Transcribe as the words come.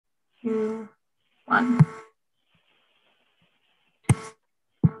2, 1.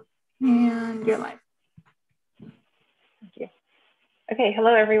 And you're live. Thank you. Okay,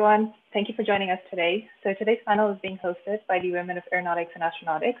 hello everyone. Thank you for joining us today. So today's panel is being hosted by the Women of Aeronautics and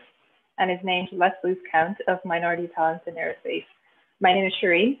Astronautics and is named Let's Lose Count of Minority Talents in Aerospace. My name is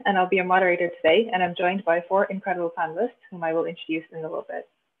Shireen and I'll be your moderator today, and I'm joined by 4 incredible panelists whom I will introduce in a little bit.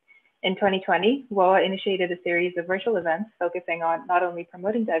 In 2020, WoAA initiated a series of virtual events focusing on not only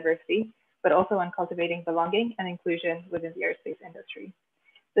promoting diversity, but also on cultivating belonging and inclusion within the aerospace industry.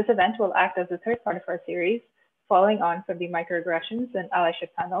 This event will act as the third part of our series, following on from the microaggressions and allyship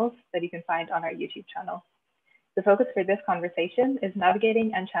panels that you can find on our YouTube channel. The focus for this conversation is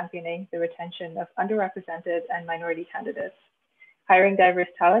navigating and championing the retention of underrepresented and minority candidates. Hiring diverse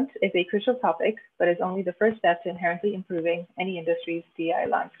talent is a crucial topic, but is only the first step to inherently improving any industry's DEI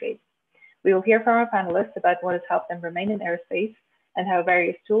landscape. We will hear from our panelists about what has helped them remain in aerospace and how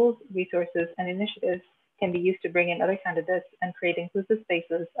various tools, resources, and initiatives can be used to bring in other candidates and create inclusive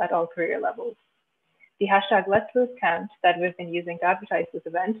spaces at all career levels. The hashtag Let's Lose Count that we've been using to advertise this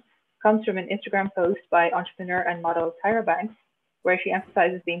event comes from an Instagram post by entrepreneur and model Tyra Banks, where she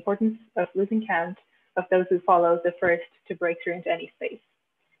emphasizes the importance of losing count of those who follow the first to break through into any space.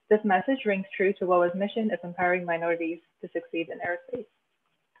 This message rings true to WoAA's mission of empowering minorities to succeed in aerospace.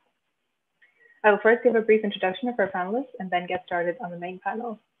 I will first give a brief introduction of our panelists and then get started on the main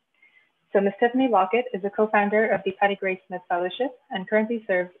panel. So Ms. Tiffany Lockett is a co-founder of the Patty Grace Smith Fellowship and currently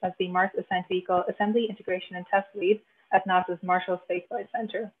serves as the Mars Ascent Vehicle Assembly, Integration, and Test Lead at NASA's Marshall Space Flight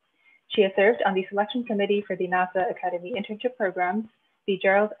Center. She has served on the selection committee for the NASA Academy Internship Programs, the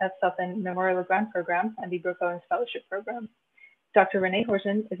Gerald F. Sutton Memorial Grant Program, and the Brooke Owens Fellowship Program. Dr. Renee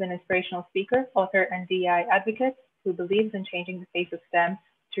Horton is an inspirational speaker, author, and DEI advocate who believes in changing the face of STEM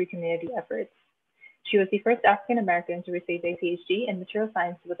through community efforts. She was the first African American to receive a PhD in material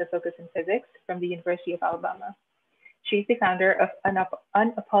science with a focus in physics from the University of Alabama. She's the founder of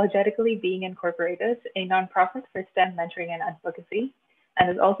Unapologetically Being Incorporated, a nonprofit for STEM mentoring and advocacy, and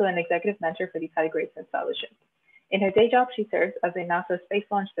is also an executive mentor for the Patty Grace Smith Fellowship. In her day job, she serves as a NASA Space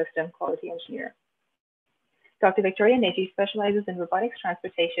Launch System quality engineer. Dr. Victoria Nagy specializes in robotics,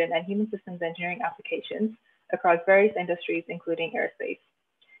 transportation, and human systems engineering applications across various industries, including aerospace.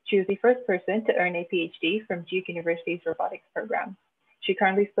 She was the first person to earn a PhD from Duke University's robotics program. She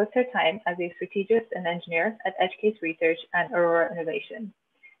currently splits her time as a strategist and engineer at EdgeCase Research and Aurora Innovation.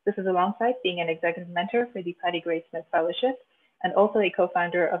 This is alongside being an executive mentor for the Patty Grace Smith Fellowship and also a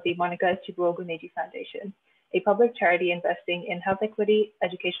co-founder of the Monica Chibuogu-Nagy Foundation, a public charity investing in health equity,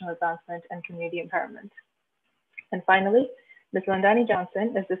 educational advancement, and community empowerment. And finally, Ms. Londani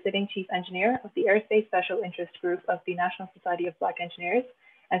Johnson is the sitting chief engineer of the Aerospace Special Interest Group of the National Society of Black Engineers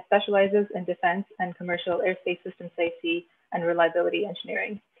and specializes in defense and commercial airspace system safety and reliability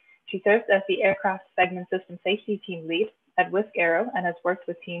engineering. She serves as the Aircraft Segment System Safety Team Lead at Whisk Aero and has worked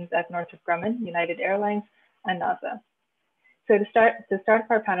with teams at Northrop Grumman, United Airlines, and NASA. So to start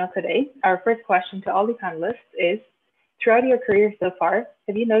our panel today, our first question to all the panelists is, throughout your career so far,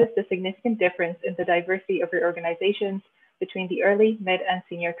 have you noticed a significant difference in the diversity of your organizations between the early, mid, and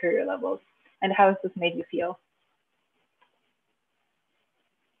senior career levels? And how has this made you feel?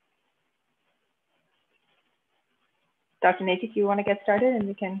 Dr. Nagy, do you want to get started and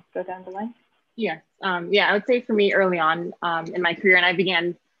we can go down the line? Yeah, I would say for me early on in my career, and I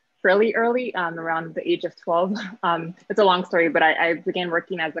began fairly early, around the age of 12. It's a long story, but I began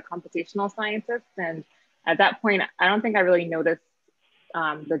working as a computational scientist. And at that point, I don't think I really noticed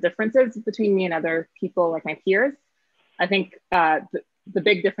the differences between me and other people like my peers. I think the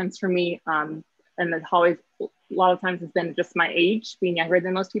big difference for me, and it's always a lot of times has been just my age, being younger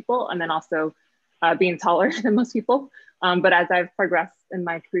than most people, and then also being taller than most people. But as I've progressed in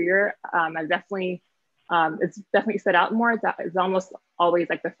my career, I've definitely, it's definitely stood out more. It's almost always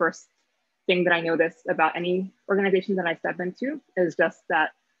like the first thing that I notice about any organization that I step into is just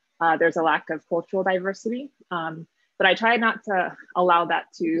that there's a lack of cultural diversity. But I try not to allow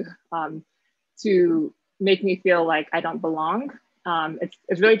that to make me feel like I don't belong.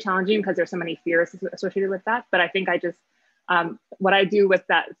 It's really challenging because there's so many fears associated with that. But I think I just, what I do with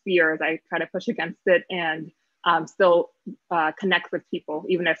that fear is I try to push against it and still connect with people,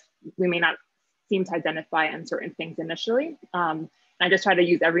 even if we may not seem to identify on certain things initially. I just try to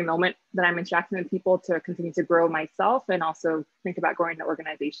use every moment that I'm interacting with people to continue to grow myself and also think about growing the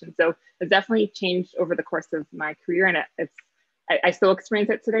organization. So it's definitely changed over the course of my career, and I still experience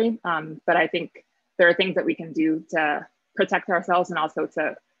it today. But I think there are things that we can do to protect ourselves and also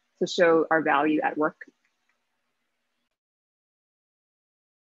to show our value at work.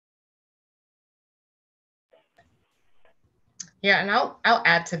 Yeah, and I'll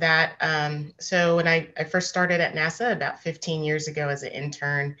add to that. So when I first started at NASA about 15 years ago as an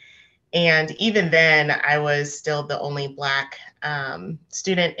intern, and even then I was still the only Black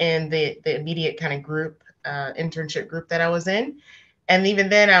student in the immediate kind of group, internship group that I was in. And even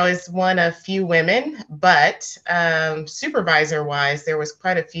then I was one of few women, but supervisor wise, there was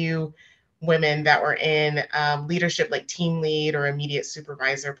quite a few women that were in leadership, like team lead or immediate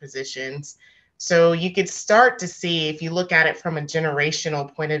supervisor positions. So you could start to see, if you look at it from a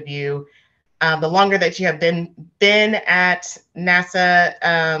generational point of view, the longer that you have been at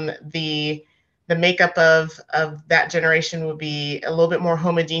NASA, the makeup of that generation will be a little bit more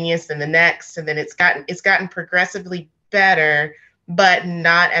homogeneous than the next, and then it's gotten progressively better, but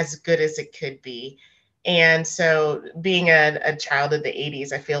not as good as it could be. And so, being a child of the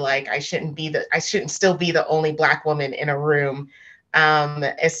 '80s, I feel like I shouldn't still be the only Black woman in a room,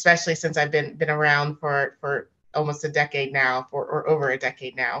 especially since I've been around for almost a decade now, or over a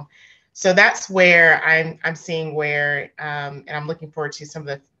decade now. So that's where I'm seeing where, and I'm looking forward to some of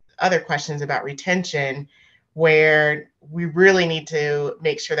the other questions about retention, where we really need to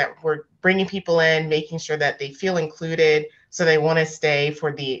make sure that we're bringing people in, making sure that they feel included, so they want to stay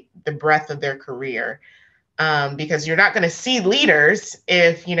for the breadth of their career. Because you're not going to see leaders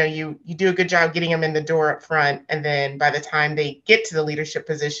if you do a good job getting them in the door up front, and then by the time they get to the leadership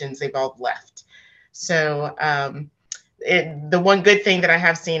positions, they've all left. So the one good thing that I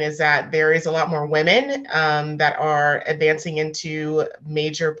have seen is that there is a lot more women that are advancing into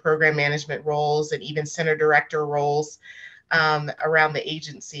major program management roles and even center director roles around the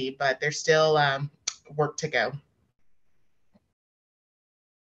agency, but there's still work to go.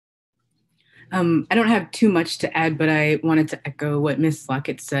 I don't have too much to add, but I wanted to echo what Ms.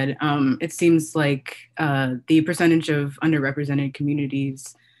 Lockett said. It seems like the percentage of underrepresented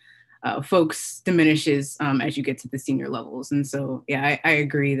communities folks diminishes as you get to the senior levels. And so, yeah, I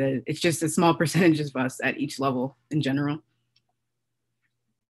agree that it's just a small percentage of us at each level in general.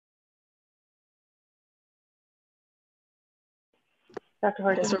 Dr.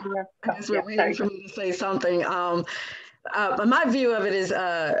 Horton, we're waiting for me to say something. My view of it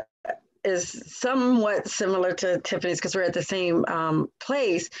is somewhat similar to Tiffany's, because we're at the same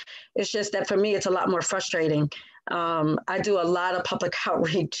place. It's just that for me, it's a lot more frustrating. I do a lot of public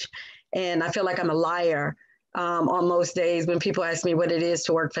outreach, and I feel like I'm a liar on most days when people ask me what it is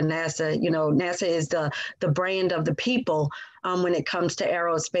to work for NASA. You know, NASA is the brand of the people when it comes to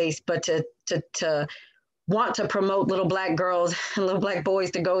aerospace, but to want to promote little Black girls and little Black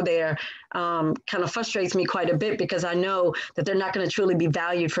boys to go there kind of frustrates me quite a bit, because I know that they're not going to truly be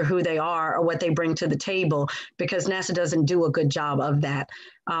valued for who they are or what they bring to the table, because NASA doesn't do a good job of that.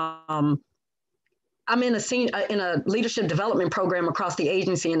 I'm in a leadership development program across the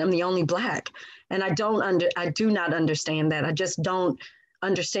agency, and I'm the only Black, and I do not understand that. I just don't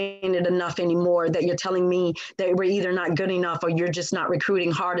understand it enough anymore, that you're telling me that we're either not good enough, or you're just not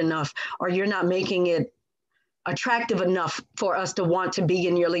recruiting hard enough, or you're not making it attractive enough for us to want to be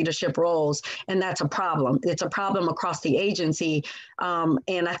in your leadership roles. And that's a problem. It's a problem across the agency.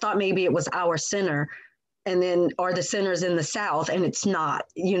 And I thought maybe it was our center, or the centers in the South, and it's not.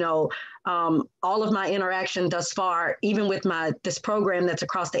 All of my interaction thus far, even with this program that's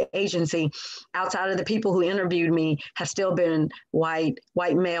across the agency, outside of the people who interviewed me, have still been white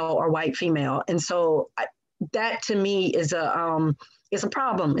male or white female. And so that to me is it's a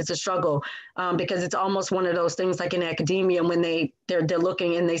problem. It's a struggle, because it's almost one of those things like in academia, when they're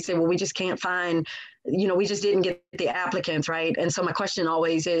looking and they say, well, we just can't find, we just didn't get the applicants, right? And so my question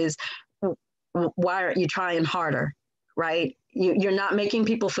always is, why aren't you trying harder, right? You're not making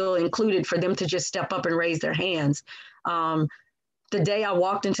people feel included for them to just step up and raise their hands. The day I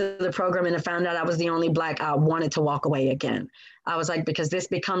walked into the program and I found out I was the only Black, I wanted to walk away again. I was like, because this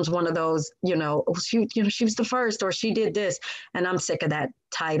becomes one of those, she was the first, or she did this. And I'm sick of that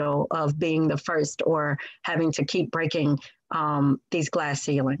title of being the first, or having to keep breaking these glass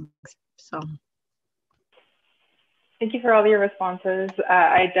ceilings. So. Thank you for all of your responses.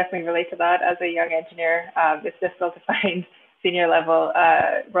 I definitely relate to that as a young engineer. It's difficult to find senior level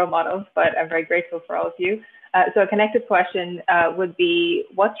role models, but I'm very grateful for all of you. So a connected question would be,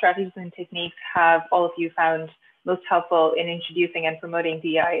 what strategies and techniques have all of you found most helpful in introducing and promoting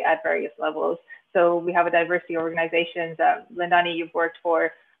DEI at various levels? So we have a diversity organizations. Lindani, you've worked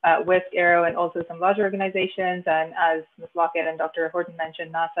for WISC, Aero, and also some larger organizations. And as Ms. Lockett and Dr. Horton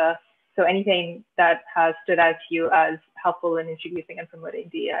mentioned, NASA. So anything that has stood out to you as helpful in introducing and promoting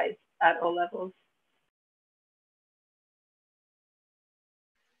DEI at all levels?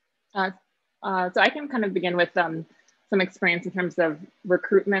 So I can kind of begin with some experience in terms of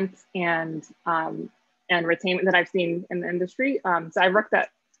recruitment and and retainment that I've seen in the industry. So I've worked at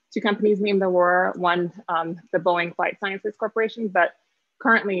two companies named Aurora, one, the Boeing Flight Sciences Corporation, but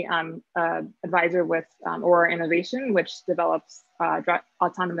currently I'm an advisor with Aurora Innovation, which develops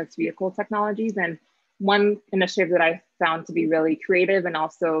autonomous vehicle technologies. And one initiative that I found to be really creative and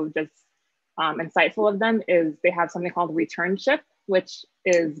also just insightful of them is they have something called Returnship, which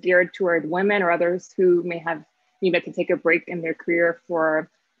is geared toward women or others who may have needed to take a break in their career for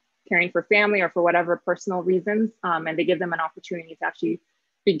caring for family or for whatever personal reasons. And they give them an opportunity to actually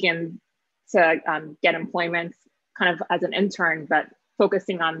begin to get employment kind of as an intern, but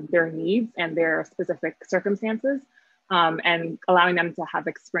focusing on their needs and their specific circumstances, and allowing them to have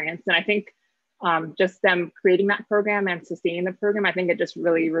experience. And I think just them creating that program and sustaining the program, I think it just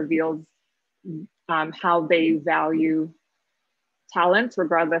really reveals how they value talent,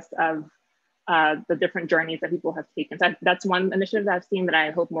 regardless of the different journeys that people have taken. So that's one initiative that I've seen that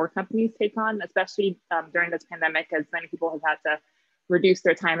I hope more companies take on, especially during this pandemic, as many people have had to reduce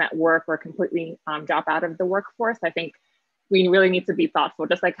their time at work or completely drop out of the workforce. I think we really need to be thoughtful,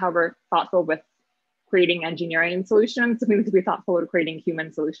 just like how we're thoughtful with creating engineering solutions, we need to be thoughtful with creating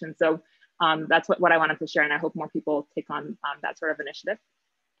human solutions. So that's what I wanted to share, and I hope more people take on that sort of initiative.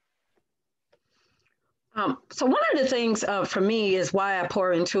 So one of the things for me is why I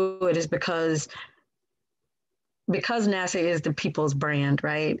pour into it is because NASA is the people's brand,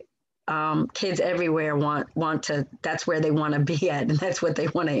 right? Kids everywhere want to, that's where they want to be at, and that's what they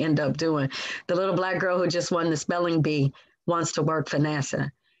want to end up doing. The little Black girl who just won the spelling bee wants to work for NASA.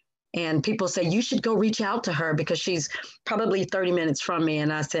 And people say, you should go reach out to her because she's probably 30 minutes from me.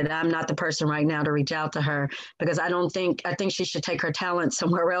 And I said, I'm not the person right now to reach out to her because I think she should take her talent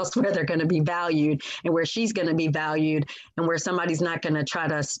somewhere else where they're going to be valued and where she's going to be valued and where somebody's not going to try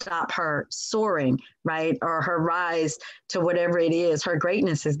to stop her soaring, right? Or her rise to whatever it is her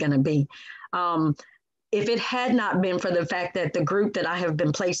greatness is going to be. If it had not been for the fact that the group that I have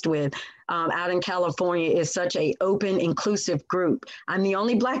been placed with out in California is such an open, inclusive group. I'm the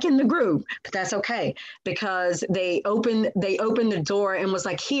only Black in the group, but that's okay because they opened the door and was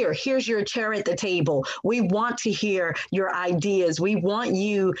like, here's your chair at the table. We want to hear your ideas. We want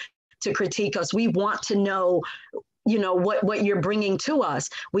you to critique us. We want to know what you're bringing to us.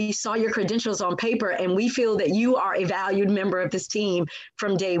 We saw your credentials on paper and we feel that you are a valued member of this team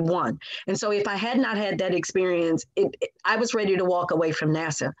from day one. And so if I had not had that experience, I was ready to walk away from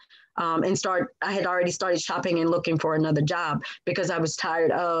NASA I had already started shopping and looking for another job because I was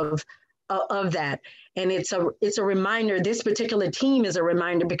tired of that. And it's a reminder, this particular team is a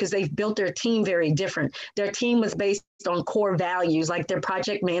reminder because they've built their team very different. Their team was based on core values, like their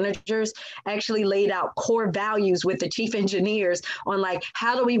project managers actually laid out core values with the chief engineers on like,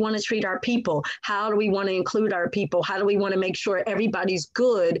 how do we want to treat our people? How do we want to include our people? How do we want to make sure everybody's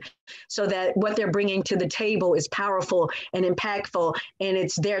good so that what they're bringing to the table is powerful and impactful and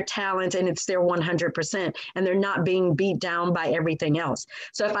it's their talent and it's their 100% and they're not being beat down by everything else.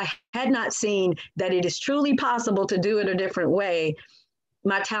 So if I had not seen that it is truly possible to do it a different way,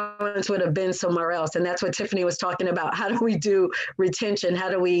 my talents would have been somewhere else. And that's what Tiffany was talking about. How do we do retention?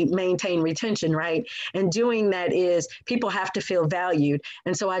 How do we maintain retention, right? And doing that is people have to feel valued.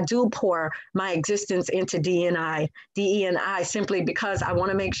 And so I do pour my existence into DE&I simply because I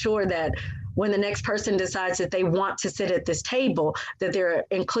want to make sure that when the next person decides that they want to sit at this table, that they're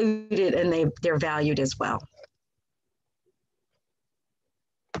included and they're valued as well.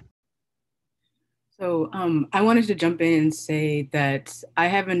 So I wanted to jump in and say that I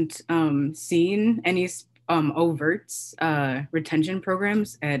haven't seen any overt retention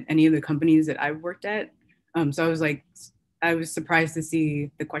programs at any of the companies that I've worked at. So I was surprised to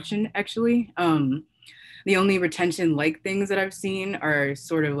see the question actually. The only retention like things that I've seen are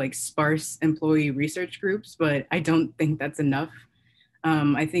sort of like sparse employee research groups, but I don't think that's enough.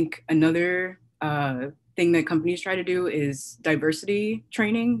 I think another thing that companies try to do is diversity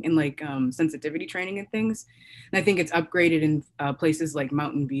training and like sensitivity training and things. And I think it's upgraded in places like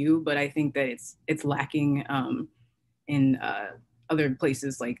Mountain View, but I think that it's lacking in other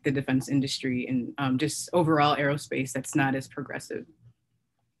places like the defense industry and just overall aerospace that's not as progressive.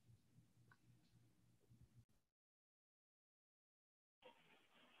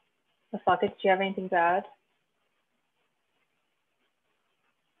 Ms. Lockett, do you have anything to add?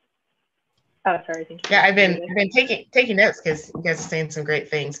 Oh, sorry. Thank you. Yeah, I've been taking notes because you guys are saying some great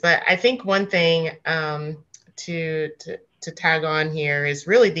things. But I think one thing to tag on here is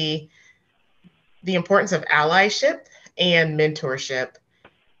really the importance of allyship and mentorship.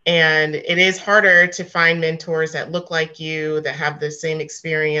 And it is harder to find mentors that look like you, that have the same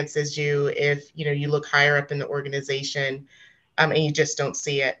experience as you, if you look higher up in the organization and you just don't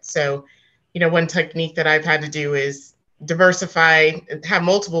see it. So one technique that I've had to do is diversify, have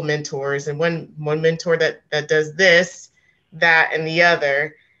multiple mentors, and one mentor that does this, that, and the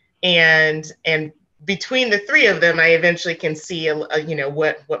other, and between the three of them, I eventually can see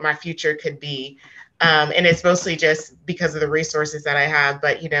what my future could be. And it's mostly just because of the resources that I have.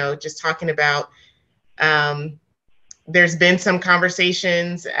 But just talking about, there's been some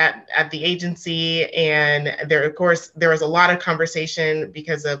conversations at the agency, and of course there was a lot of conversation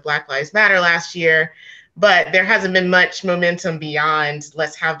because of Black Lives Matter last year, but there hasn't been much momentum beyond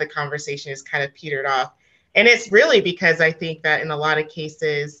let's have the conversation. It's kind of petered off. And it's really because I think that in a lot of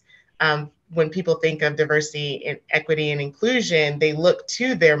cases, when people think of diversity and equity and inclusion, they look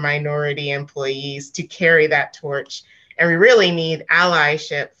to their minority employees to carry that torch. And we really need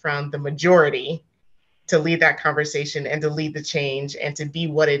allyship from the majority to lead that conversation and to lead the change and to be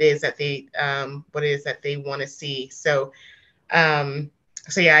what it is that they want to see. So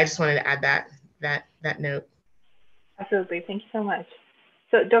yeah, I just wanted to add that note. Absolutely, thank you so much.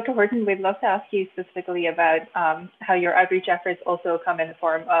 So Dr. Horton, we'd love to ask you specifically about how your outreach efforts also come in the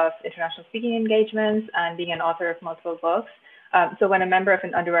form of international speaking engagements and being an author of multiple books. So when a member of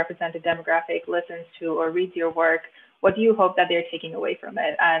an underrepresented demographic listens to or reads your work, what do you hope that they're taking away from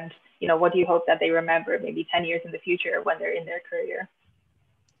it? And what do you hope that they remember maybe 10 years in the future when they're in their career?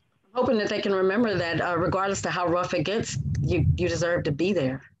 I'm hoping that they can remember that regardless of how rough it gets, you deserve to be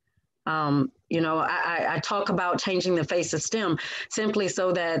there. I talk about changing the face of STEM simply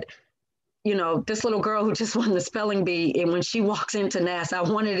so that, this little girl who just won the spelling bee, and when she walks into NASA, I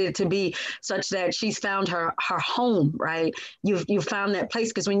wanted it to be such that she's found her home, right? You've found that place,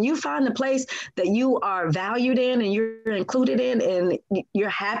 because when you find the place that you are valued in and you're included in and you're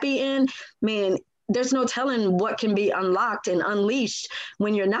happy in, man, there's no telling what can be unlocked and unleashed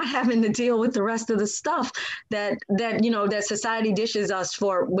when you're not having to deal with the rest of the stuff that society dishes us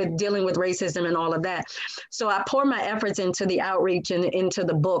for with dealing with racism and all of that. So I pour my efforts into the outreach and into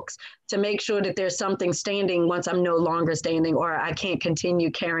the books to make sure that there's something standing once I'm no longer standing, or I can't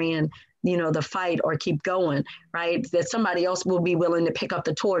continue carrying the fight or keep going, right? That somebody else will be willing to pick up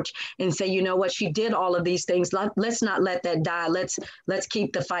the torch and say, you know what, she did all of these things. Let's not let that die. Let's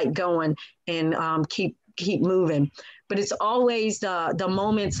keep the fight going and keep moving. But it's always the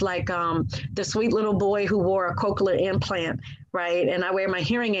moments like the sweet little boy who wore a cochlear implant, right? And I wear my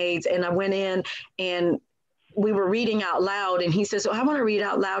hearing aids, and I went in and we were reading out loud, and he says, I want to read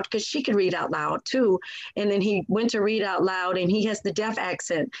out loud because she could read out loud too. And then he went to read out loud, and he has the deaf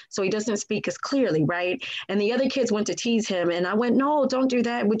accent, so he doesn't speak as clearly, right? And the other kids went to tease him, and I went, no, don't do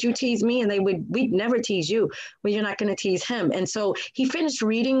that. Would you tease me? And we'd never tease you. Well, you're not going to tease him. And so he finished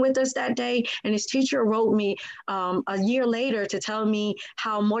reading with us that day, and his teacher wrote me a year later to tell me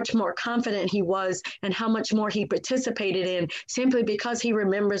how much more confident he was and how much more he participated in, simply because he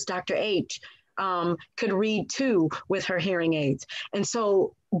remembers Dr. H. Could read too with her hearing aids. And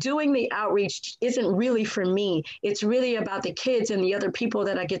so doing the outreach isn't really for me. It's really about the kids and the other people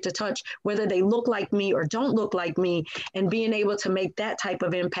that I get to touch, whether they look like me or don't look like me, and being able to make that type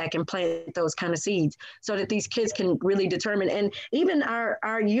of impact and plant those kind of seeds so that these kids can really determine, and even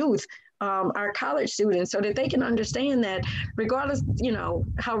our youth, our college students, so that they can understand that regardless,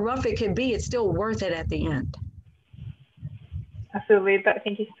 how rough it could be, it's still worth it at the end. Absolutely.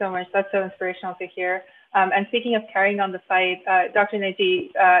 Thank you so much. That's so inspirational to hear. And speaking of carrying on the fight, Dr.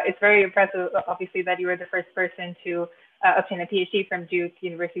 Naji, it's very impressive, obviously, that you were the first person to obtain a PhD from Duke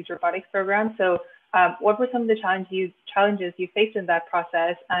University's robotics program. So what were some of the challenges you faced in that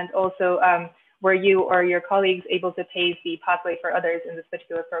process? And also, were you or your colleagues able to pave the pathway for others in this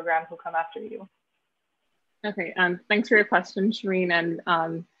particular program who come after you? Okay, thanks for your question, Shireen.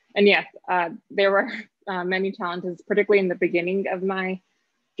 And yes, there were many challenges, particularly in the beginning of my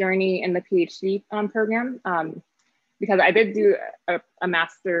journey in the PhD program, because I did do a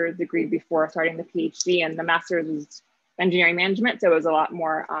master's degree before starting the PhD, and the master's was engineering management, so it was a lot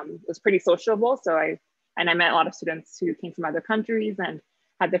more, it was pretty sociable. So I met a lot of students who came from other countries and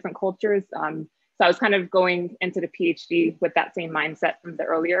had different cultures. So I was kind of going into the PhD with that same mindset from the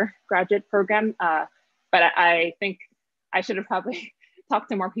earlier graduate program, but I think I should have probably talk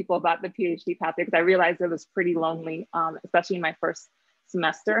to more people about the PhD pathway, because I realized it was pretty lonely, especially in my first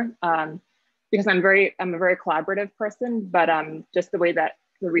semester, because I'm a very collaborative person, but just the way that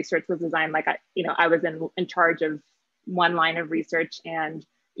the research was designed, like I was in charge of one line of research, and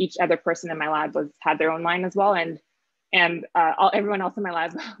each other person in my lab had their own line as well, and everyone else in my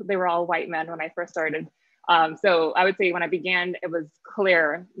lab, they were all white men when I first started. So I would say when I began, it was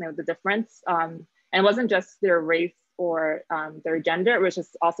clear, the difference, and it wasn't just their race or their gender, it was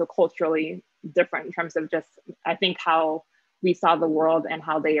just also culturally different in terms of just, I think, how we saw the world and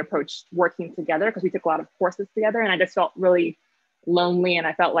how they approached working together, because we took a lot of courses together. And I just felt really lonely. And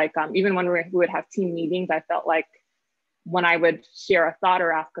I felt like even when we would have team meetings, I felt like when I would share a thought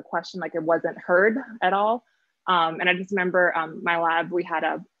or ask a question, like it wasn't heard at all. And I just remember my lab, we had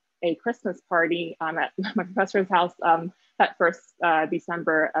a Christmas party at my professor's house that first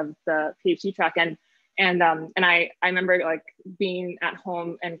December of the PhD track. And I remember like being at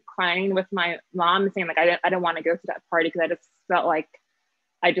home and crying with my mom and saying like, I didn't want to go to that party because I just felt like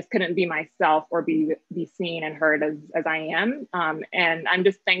I just couldn't be myself or be seen and heard as I am. And I'm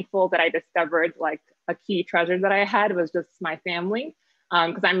just thankful that I discovered like a key treasure that I had was just my family.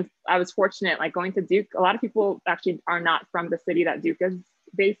 Because I was fortunate, like going to Duke. A lot of people actually are not from the city that Duke is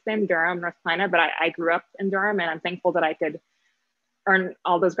based in, Durham, North Carolina, but I grew up in Durham, and I'm thankful that I could earn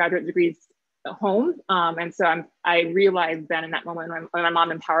all those graduate degrees at home. And so I realized then in that moment when my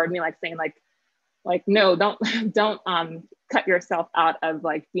mom empowered me, like saying like no, don't cut yourself out of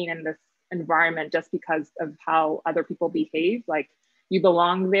like being in this environment just because of how other people behave. Like you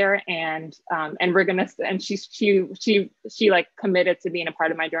belong there, and we're gonna. And she like committed to being a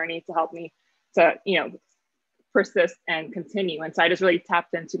part of my journey to help me to persist and continue. And so I just really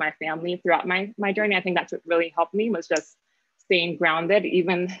tapped into my family throughout my journey. I think that's what really helped me, was just staying grounded,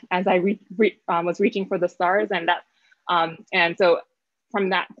 even as I was reaching for the stars. And that and so from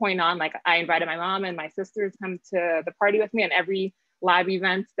that point on, like I invited my mom and my sisters come to the party with me, and every lab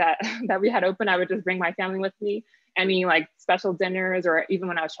event that we had open, I would just bring my family with me. Any like special dinners, or even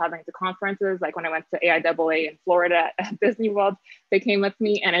when I was traveling to conferences, like when I went to AIAA in Florida at Disney World, they came with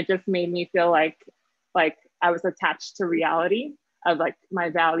me, and it just made me feel like I was attached to reality of like my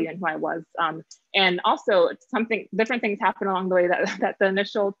value and who I was. And also different things happened along the way that the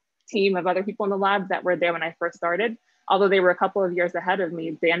initial team of other people in the lab that were there when I first started, although they were a couple of years ahead of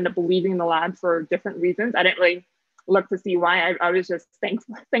me, they ended up leaving the lab for different reasons. I didn't really look to see why. I was just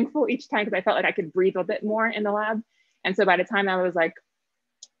thankful each time, because I felt like I could breathe a bit more in the lab. And so by the time I was like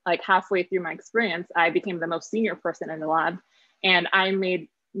halfway through my experience, I became the most senior person in the lab. And I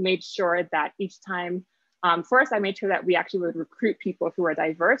made sure that each time, first I made sure that we actually would recruit people who are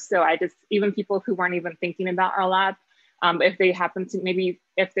diverse. So even people who weren't even thinking about our lab, if they happened to, maybe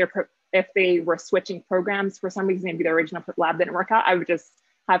if they were switching programs for some reason, maybe the original lab didn't work out, I would just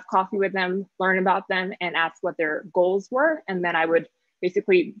have coffee with them, learn about them, and ask what their goals were. And then I would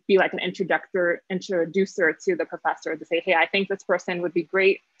basically be like an introducer to the professor to say, hey, I think this person would be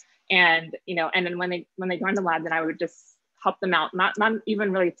great. And, and then when they joined the lab, then I would just help them out, not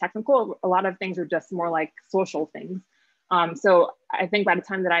even really technical. A lot of things are just more like social things. So I think by the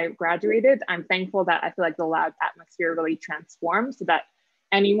time that I graduated, I'm thankful that I feel like the lab atmosphere really transformed, so that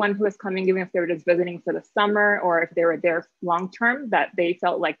anyone who was coming, even if they were just visiting for the summer or if they were there long-term, that they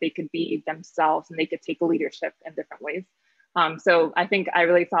felt like they could be themselves and they could take leadership in different ways. So I think I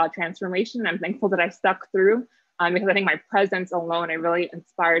really saw a transformation. I'm thankful that I stuck through, because I think my presence alone, it really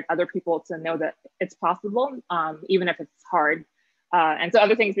inspired other people to know that it's possible, even if it's hard. And so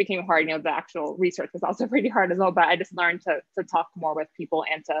other things became hard. The actual research was also pretty hard as well, but I just learned to talk more with people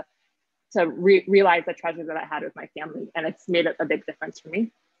and to realize the treasure that I had with my family. And it's made a big difference for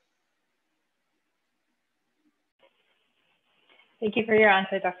me. Thank you for your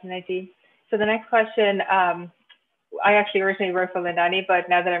answer, Dr. Naji. So the next question, I actually originally wrote for Lindani, but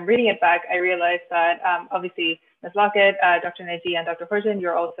now that I'm reading it back, I realized that obviously Ms. Lockett, Dr. Naji, and Dr. Horton,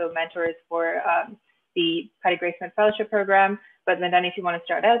 you're also mentors for the Patty Gray Smith Fellowship Program. But Lindani, if you want to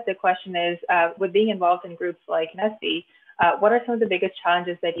start out, the question is, with being involved in groups like NESB, what are some of the biggest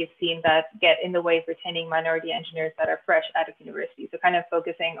challenges that you've seen that get in the way of retaining minority engineers that are fresh out of university? So kind of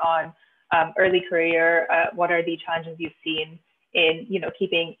focusing on early career, what are the challenges you've seen in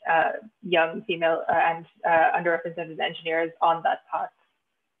keeping young female and underrepresented engineers on that path?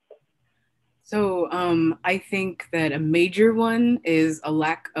 So I think that a major one is a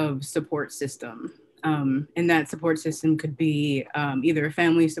lack of support system. And that support system could be either a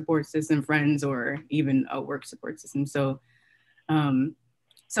family support system, friends, or even a work support system. So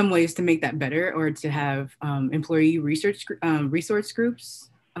some ways to make that better, or to have employee resource groups.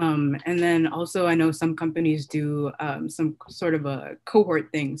 And then also I know some companies do some sort of a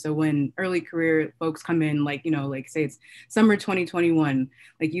cohort thing. So when early career folks come in, like say it's summer 2021,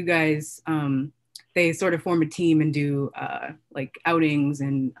 like you guys, they sort of form a team and do like outings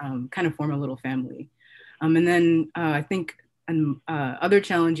and kind of form a little family. And then I think other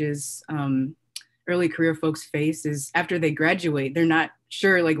challenges early career folks face is after they graduate, they're not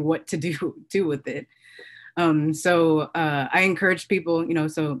sure like what to do with it. So I encourage people,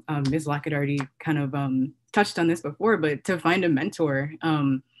 so Ms. Lockett already kind of touched on this before, but to find a mentor.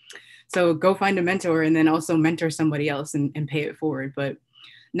 So go find a mentor and then also mentor somebody else and pay it forward. But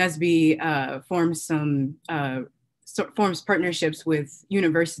NSBE forms partnerships with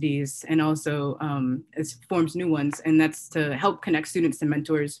universities and also forms new ones. And that's to help connect students to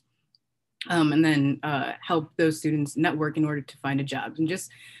mentors and then help those students network in order to find a job, and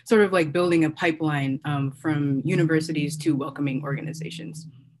just sort of like building a pipeline from universities to welcoming organizations.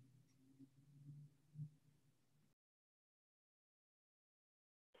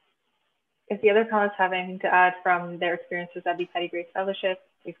 If the other panelists have anything to add from their experiences at the Patty Grace Fellowship,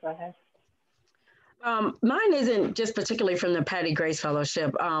 please go ahead. Mine isn't just particularly from the Patty Grace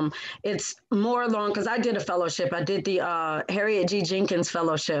Fellowship. It's more along, because I did a fellowship. I did the Harriet G. Jenkins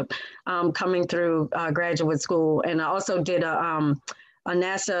Fellowship coming through graduate school. And I also did a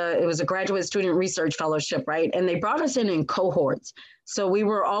NASA, it was a graduate student research fellowship, right? And they brought us in cohorts. So we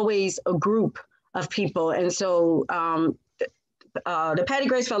were always a group of people. And so the Patty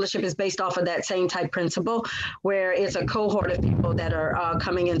Grace Fellowship is based off of that same type principle, where it's a cohort of people that are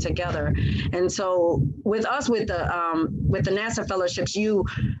coming in together. And so with us, with the NASA fellowships, you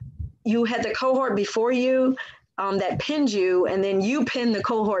had the cohort before you that pinned you, and then you pinned the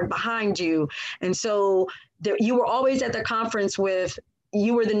cohort behind you. And so you were always at the conference with,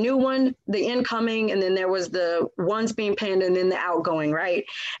 you were the new one, the incoming, and then there was the ones being pinned and then the outgoing, right?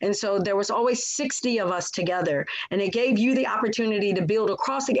 And so there was always 60 of us together, and it gave you the opportunity to build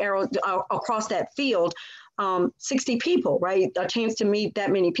across the arrow, across that field, 60 people, right? A chance to meet that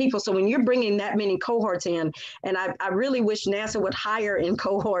many people. So when you're bringing that many cohorts in, and I really wish NASA would hire in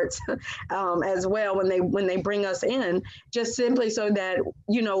cohorts as well when they bring us in, just simply so that,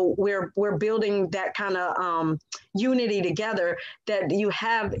 you know, we're building that kind of unity together, that you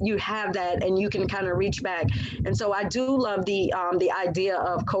have that, and you can kind of reach back. And so I do love the idea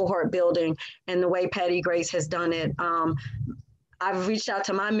of cohort building and the way Patty Grace has done it. I've reached out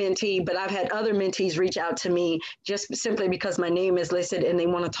to my mentee, but I've had other mentees reach out to me just simply because my name is listed and they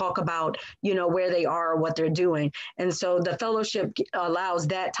want to talk about, you know, where they are or what they're doing. And so the fellowship allows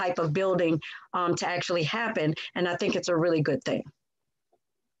that type of building to actually happen. And I think it's a really good thing.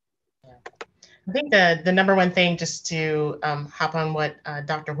 Yeah. I think the number one thing, just to hop on what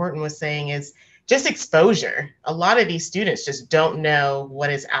Dr. Horton was saying, is just exposure. A lot of these students just don't know what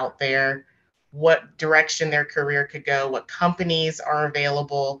is out there, what direction their career could go, what companies are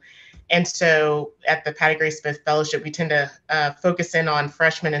available. And so at the Patty Grace Smith Fellowship, we tend to focus in on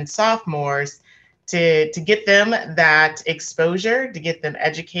freshmen and sophomores to get them that exposure, to get them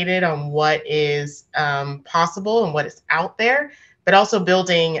educated on what is possible and what is out there, but also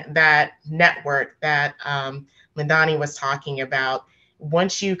building that network that Lindani was talking about.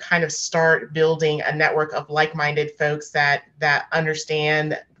 Once you kind of start building a network of like-minded folks that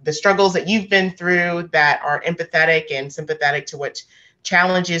understand the struggles that you've been through, that are empathetic and sympathetic to what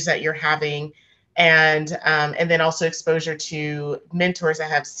challenges that you're having, and then also exposure to mentors that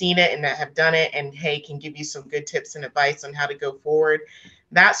have seen it and that have done it, and hey, can give you some good tips and advice on how to go forward.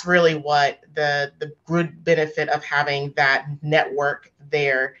 That's really what the good benefit of having that network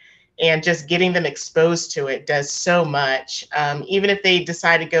there, and just getting them exposed to it does so much. Even if they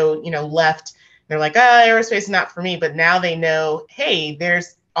decide to go, left, they're like, oh, aerospace is not for me, but now they know, hey,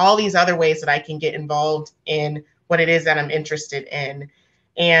 there's all these other ways that I can get involved in what it is that I'm interested in.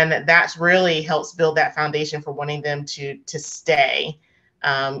 And that's really helps build that foundation for wanting them to stay,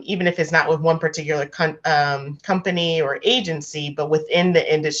 even if it's not with one particular company or agency, but within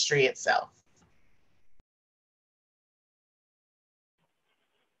the industry itself.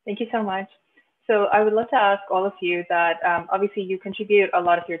 Thank you so much. So I would love to ask all of you that obviously you contribute a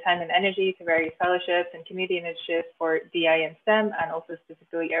lot of your time and energy to various fellowships and community initiatives for DEI and STEM, and also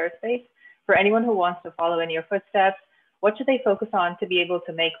specifically aerospace. For anyone who wants to follow in your footsteps, what should they focus on to be able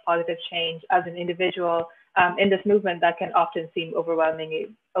to make positive change as an individual in this movement that can often seem overwhelmingly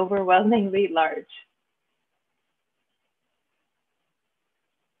large?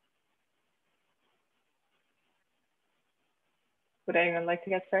 Would anyone like to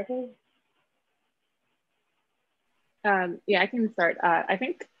get started? Yeah, I can start. I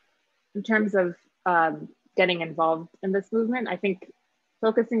think in terms of getting involved in this movement, I think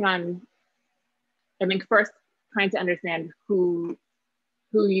focusing on, first trying to understand who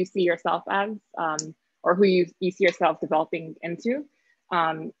you see yourself as, or who you see yourself developing into,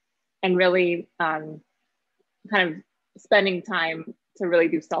 and really kind of spending time to really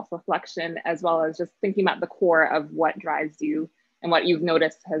do self-reflection, as well as just thinking about the core of what drives you and what you've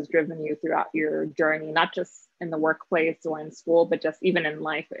noticed has driven you throughout your journey, not just in the workplace or in school, but just even in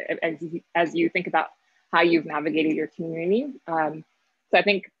life, as you think about how you've navigated your community. So I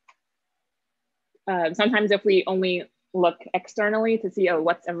think sometimes if we only look externally to see, oh,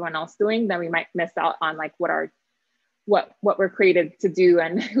 what's everyone else doing, then we might miss out on like what we're created to do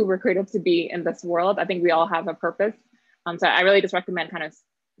and who we're created to be in this world. I think we all have a purpose. So I really just recommend kind of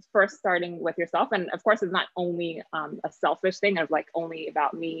first starting with yourself. And of course, it's not only a selfish thing of like only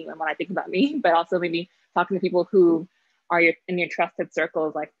about me and what I think about me, but also maybe talking to people who are in your trusted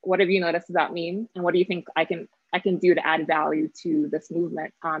circles. Like, what have you noticed about me? And what do you think I can do to add value to this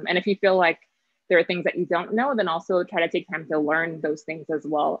movement? And if you feel like there are things that you don't know, then also try to take time to learn those things as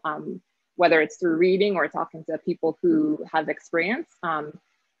well. Whether it's through reading or talking to people who have experience. And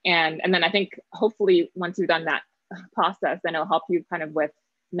then I think hopefully once you've done that process, then it'll help you kind of with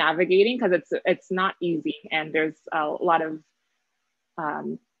navigating, because it's not easy, and there's a lot of,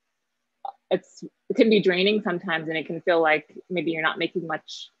 it can be draining sometimes, and it can feel like maybe you're not making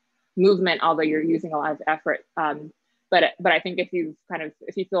much movement, although you're using a lot of effort. But I think if you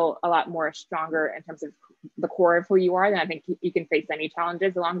feel a lot more stronger in terms of the core of who you are, then I think you can face any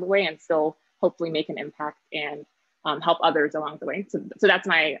challenges along the way and still hopefully make an impact and help others along the way. So that's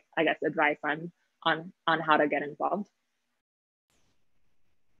my, I guess, advice on how to get involved.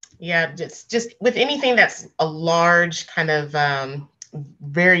 Yeah, just with anything that's a large kind of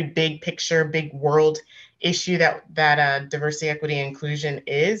very big picture, big world issue that diversity, equity, and inclusion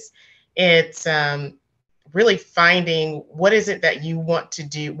is, it's really finding what is it that you want to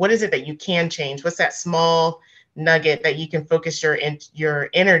do, what is it that you can change, what's that small nugget that you can focus your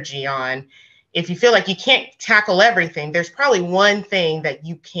energy on. If you feel like you can't tackle everything, there's probably one thing that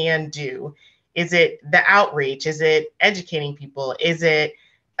you can do. Is it the outreach? Is it educating people? Is it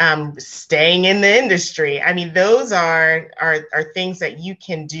staying in the industry? I mean, those are things that you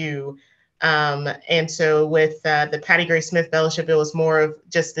can do. And so with the Patty Gray Smith Fellowship, it was more of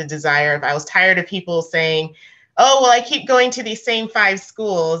just the desire of, I was tired of people saying, oh, well, I keep going to these same 5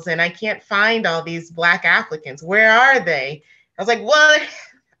 schools and I can't find all these Black applicants. Where are they? I was like, well,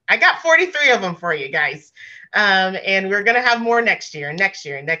 I got 43 of them for you guys. And we're going to have more next year, next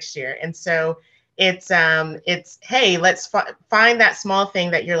year, and next year. And so it's hey, let's find that small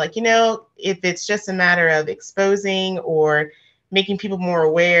thing that you're like, if it's just a matter of exposing or making people more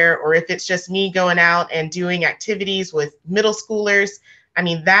aware, or if it's just me going out and doing activities with middle schoolers, I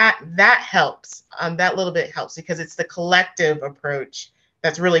mean, that helps. That little bit helps, because it's the collective approach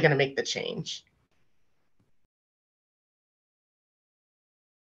that's really going to make the change.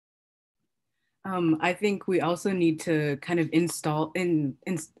 I think we also need to kind of instill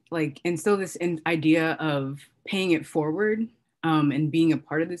this idea of paying it forward and being a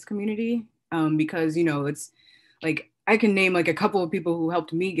part of this community, because it's like, I can name like a couple of people who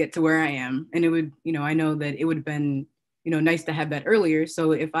helped me get to where I am, and it would, I know that it would have been, nice to have that earlier.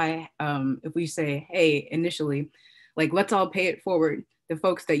 So if we say, hey, initially, like, let's all pay it forward. The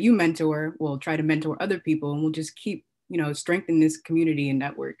folks that you mentor will try to mentor other people, and we'll just keep, strengthening this community and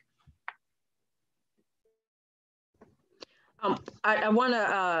network. I want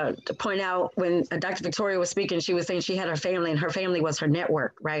to point out, when Dr. Victoria was speaking, she was saying she had her family, and her family was her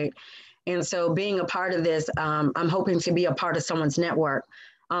network, right? And so being a part of this, I'm hoping to be a part of someone's network,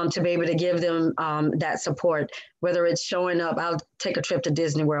 to be able to give them that support, whether it's showing up. I'll take a trip to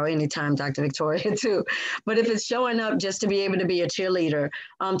Disney World anytime, Dr. Victoria, too. But if it's showing up just to be able to be a cheerleader,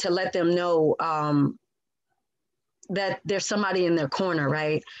 to let them know that there's somebody in their corner,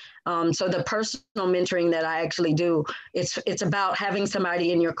 right? So the personal mentoring that I actually do, it's about having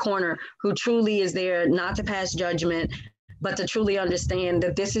somebody in your corner who truly is there not to pass judgment, but to truly understand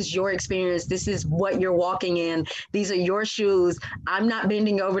that this is your experience. This is what you're walking in. These are your shoes. I'm not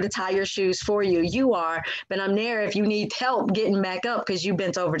bending over to tie your shoes for you. You are, but I'm there if you need help getting back up because you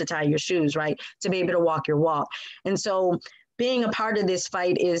bent over to tie your shoes, right? To be able to walk your walk. And so being a part of this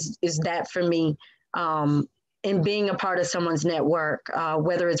fight is that for me. And being a part of someone's network,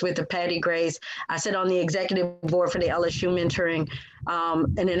 whether it's with the Patty Grace. I sit on the executive board for the LSU mentoring,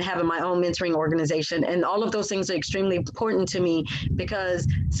 and then having my own mentoring organization. And all of those things are extremely important to me because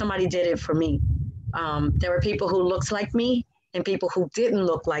somebody did it for me. There were people who looked like me and people who didn't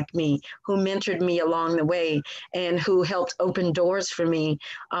look like me, who mentored me along the way and who helped open doors for me,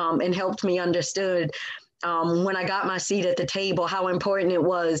 and helped me understood when I got my seat at the table, how important it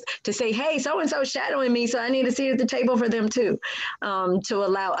was to say, hey, so-and-so shadowing me, so I need a seat at the table for them too, to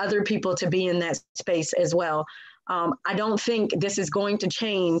allow other people to be in that space as well. I don't think this is going to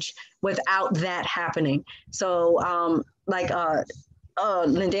change without that happening. So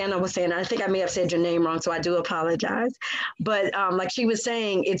Lindana was saying, I think I may have said your name wrong, so I do apologize. But like she was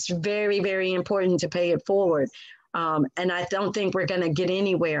saying, it's very, very important to pay it forward. And I don't think we're going to get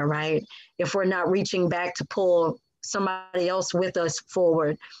anywhere, right, if we're not reaching back to pull somebody else with us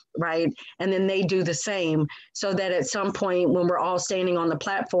forward, right? And then they do the same, so that at some point when we're all standing on the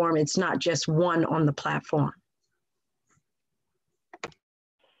platform, it's not just one on the platform.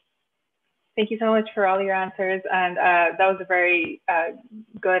 Thank you so much for all your answers. And that was a very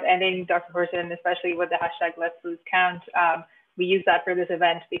good ending, Dr. Horton, especially with the hashtag Let's Lose Count. We used that for this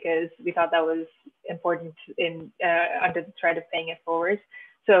event because we thought that was important in under the thread of paying it forward.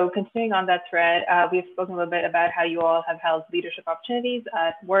 So continuing on that thread, we've spoken a little bit about how you all have held leadership opportunities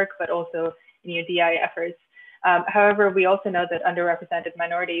at work, but also in your DEI efforts. However, we also know that underrepresented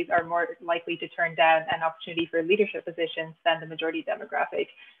minorities are more likely to turn down an opportunity for leadership positions than the majority demographic.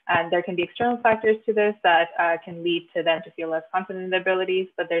 And there can be external factors to this that can lead to them to feel less confident in their abilities,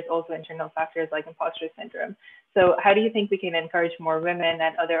 but there's also internal factors like imposter syndrome. So how do you think we can encourage more women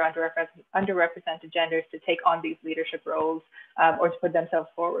and other underrepresented genders to take on these leadership roles or to put themselves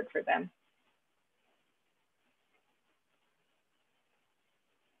forward for them?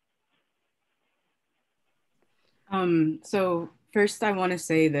 So first, I want to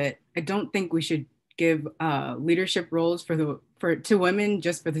say that I don't think we should give leadership roles to women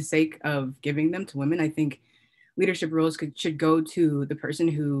just for the sake of giving them to women. I think leadership roles should go to the person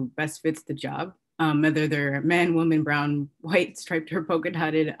who best fits the job, whether they're man, woman, brown, white, striped, or polka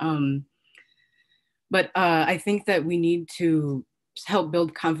dotted. But I think that we need to help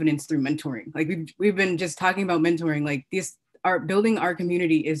build confidence through mentoring. Like we've been just talking about mentoring. Like building our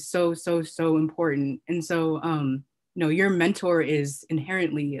community is so important. And so, your mentor is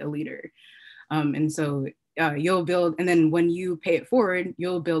inherently a leader. And so you'll build, and then when you pay it forward,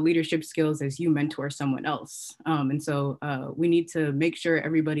 you'll build leadership skills as you mentor someone else. And so we need to make sure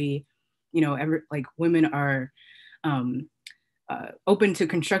everybody, women are open to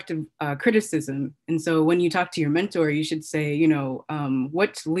constructive criticism. And so when you talk to your mentor, you should say,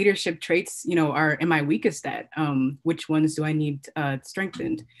 what leadership traits, am I weakest at? Which ones do I need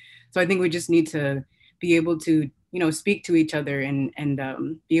strengthened? So I think we just need to be able to, speak to each other and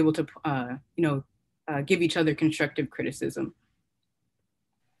be able to, give each other constructive criticism.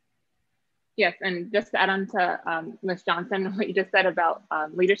 Yes, and just to add on to Ms. Johnson, what you just said about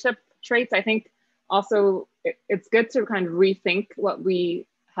leadership traits, I think also it's good to kind of rethink what we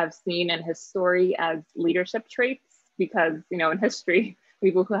have seen in history as leadership traits, because in history,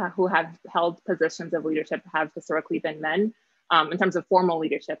 people who have held positions of leadership have historically been men. In terms of formal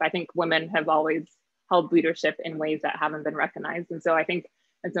leadership, I think women have always held leadership in ways that haven't been recognized. And so I think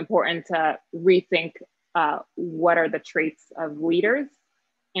it's important to rethink what are the traits of leaders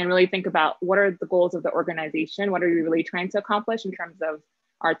and really think about what are the goals of the organization? What are we really trying to accomplish in terms of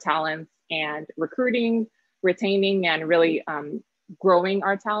our talents and recruiting, retaining, and really growing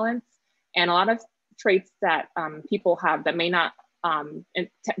our talents? And a lot of traits that people have that may not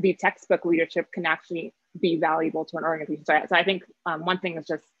be textbook leadership can actually be valuable to an organization. So I think one thing is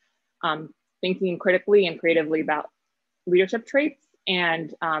just thinking critically and creatively about leadership traits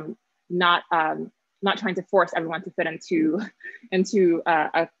and not trying to force everyone to fit into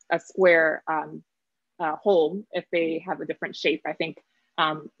a square hole if they have a different shape. I think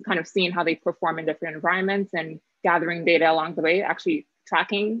kind of seeing how they perform in different environments and gathering data along the way, actually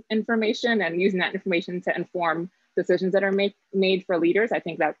tracking information and using that information to inform decisions that are made for leaders. I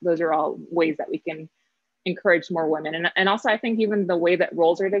think that those are all ways that we can encourage more women. And also I think even the way that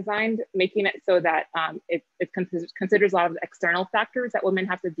roles are designed, making it so that it considers a lot of external factors that women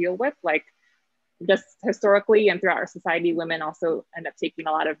have to deal with, like just historically and throughout our society, women also end up taking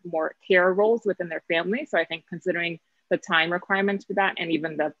a lot of more care roles within their family. So I think considering the time requirements for that and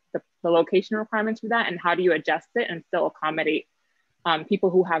even the location requirements for that, and how do you adjust it and still accommodate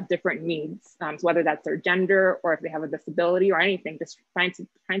people who have different needs, so whether that's their gender or if they have a disability or anything, just trying to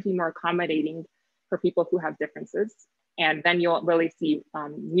be more accommodating for people who have differences. And then you'll really see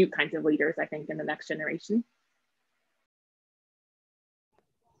new kinds of leaders, I think, in the next generation.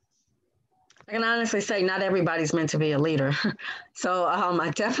 I can honestly say not everybody's meant to be a leader. So I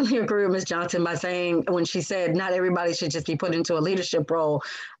definitely agree with Ms. Johnson by saying, when she said not everybody should just be put into a leadership role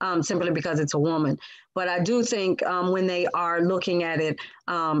simply because it's a woman. But I do think when they are looking at it,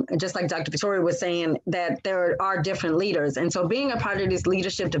 just like Dr. Victoria was saying, that there are different leaders. And so being a part of this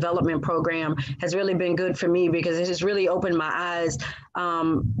leadership development program has really been good for me, because it has really opened my eyes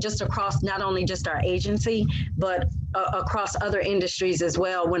just across not only just our agency, but across other industries as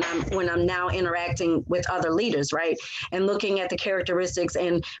well, when I'm now interacting with other leaders, right? And looking at the characteristics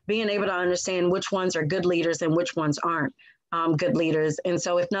and being able to understand which ones are good leaders and which ones aren't good leaders. And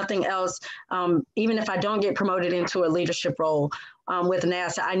so if nothing else, even if I don't get promoted into a leadership role with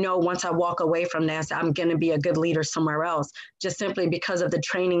NASA, I know once I walk away from NASA, I'm going to be a good leader somewhere else, just simply because of the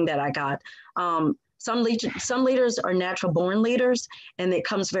training that I got. some leaders are natural born leaders, and it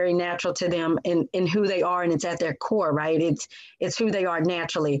comes very natural to them in who they are, and it's at their core, right? It's who they are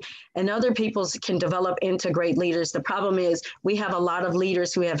naturally. And other people can develop into great leaders. The problem is we have a lot of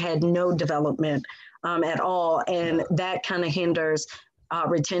leaders who have had no development at all, and that kind of hinders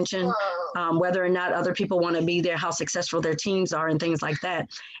retention, whether or not other people want to be there, how successful their teams are, and things like that.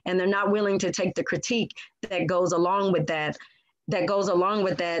 And they're not willing to take the critique that goes along with that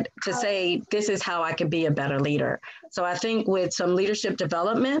to say, this is how I could be a better leader. So I think with some leadership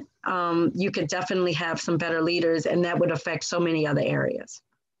development, you could definitely have some better leaders, and that would affect so many other areas.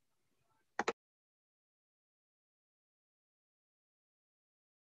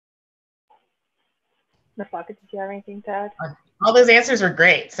 Ms. Lockett, did you have anything to add? All those answers were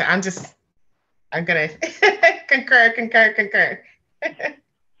great. So I'm gonna concur.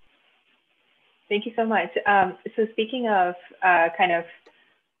 Thank you so much. So speaking of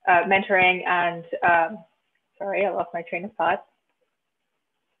mentoring and, sorry, I lost my train of thought.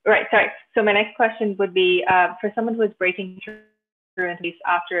 Right, sorry. So my next question would be for someone who is breaking through into space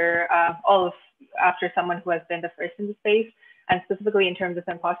after someone who has been the first in the space, and specifically in terms of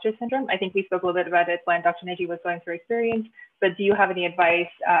imposter syndrome. I think we spoke a little bit about it when Dr. Nagy was going through experience, but do you have any advice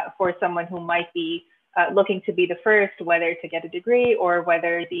for someone who might be looking to be the first, whether to get a degree or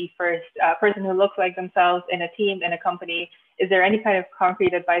whether the first person who looks like themselves in a team, in a company? Is there any kind of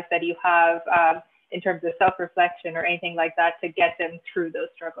concrete advice that you have in terms of self-reflection or anything like that to get them through those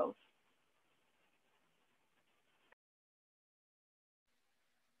struggles?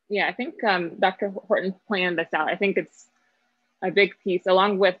 Yeah, I think Dr. Horton pointed this out. I think it's a big piece,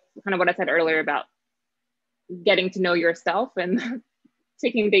 along with kind of what I said earlier about getting to know yourself and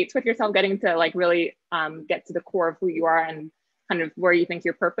taking dates with yourself, getting to like really get to the core of who you are and kind of where you think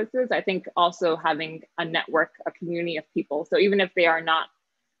your purpose is. I think also having a network, a community of people. So even if they are not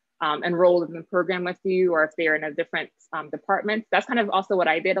enrolled in the program with you, or if they are in a different department, that's kind of also what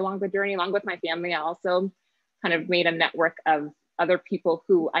I did along the journey. Along with my family, I also kind of made a network of other people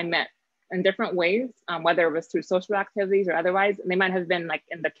who I met in different ways, whether it was through social activities or otherwise. And they might have been like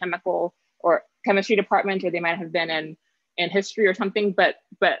in the chemical or chemistry department, or they might have been in history or something, but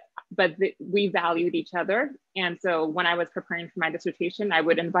we valued each other. And so when I was preparing for my dissertation, I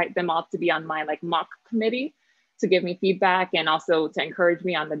would invite them all to be on my like mock committee to give me feedback and also to encourage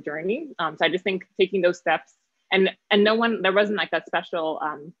me on the journey. So I just think taking those steps, and there wasn't like a special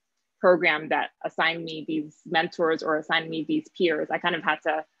program that assigned me these mentors or assigned me these peers. I kind of had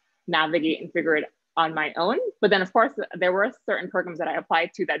to navigate and figure it on my own. But then of course, there were certain programs that I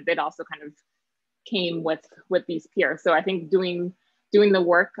applied to that did also kind of came with these peers. So I think doing the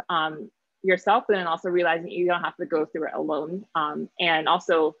work yourself, but then also realizing you don't have to go through it alone. And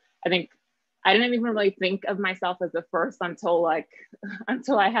also, I think I didn't even really think of myself as the first until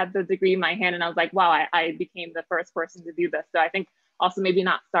I had the degree in my hand, and I was like, wow, I became the first person to do this. So I think also maybe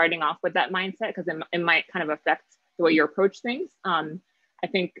not starting off with that mindset, because it might kind of affect the way you approach things. I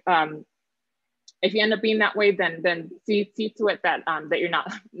think if you end up being that way, then see to it that that you're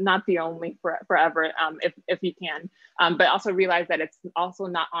not the only forever, if you can. But also realize that it's also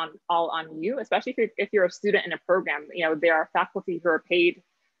not all on you, especially if you're a student in a program. You know, there are faculty who are paid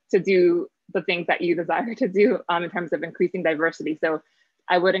to do the things that you desire to do in terms of increasing diversity. So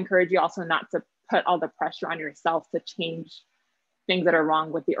I would encourage you also not to put all the pressure on yourself to change things that are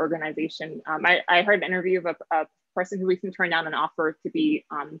wrong with the organization. I heard an interview of a person who recently turned down an offer to be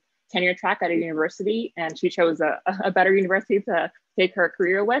tenure track at a university, and she chose a better university to take her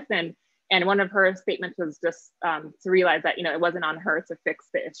career with. And one of her statements was just to realize that, you know, it wasn't on her to fix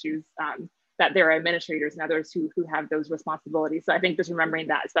the issues, that there are administrators and others who have those responsibilities. So I think just remembering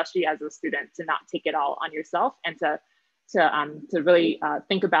that, especially as a student, to not take it all on yourself, and to really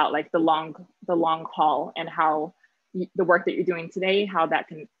think about like the long haul, and how the work that you're doing today, how that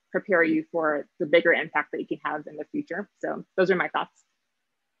can prepare you for the bigger impact that you can have in the future. So those are my thoughts.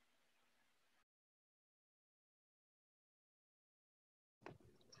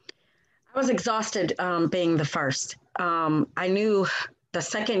 I was exhausted being the first. I knew the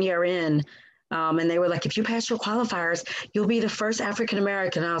second year in, and they were like, if you pass your qualifiers, you'll be the first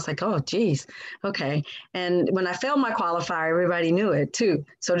African-American. I was like, oh, geez, okay. And when I failed my qualifier, everybody knew it too.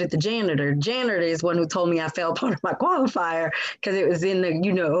 So did the janitor. Janitor is one who told me I failed part of my qualifier because it was in the,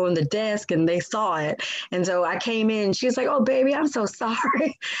 you know, on the desk, and they saw it. And so I came in, she was like, oh, baby, I'm so sorry.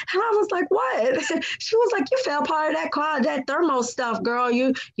 And I was like, what? She was like, you failed part of that thermal stuff, girl.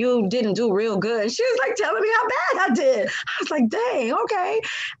 You didn't do real good. She was like telling me how bad I did. I was like, dang, okay.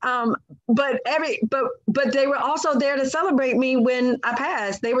 But but they were also there to celebrate me when I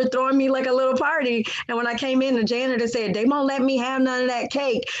passed. They were throwing me like a little party. And when I came in, the janitor said, they won't let me have none of that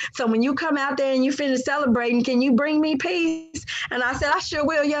cake. So when you come out there and you finish celebrating, can you bring me peace? And I said, I sure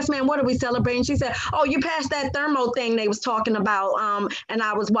will. Yes, ma'am. What are we celebrating? She said, oh, you passed that thermo thing they was talking about. And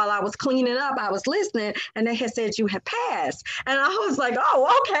while I was cleaning up, I was listening, and they had said you had passed. And I was like,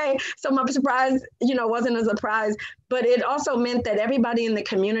 oh, okay. So my surprise, wasn't a surprise, but it also meant that everybody in the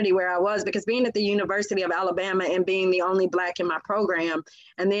community where I was, because being at the University of Alabama and being the only Black in my program,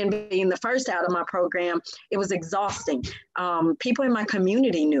 and then being the first out of my program, it was exhausting. People in my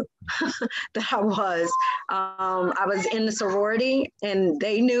community knew that I was. I was in the sorority, and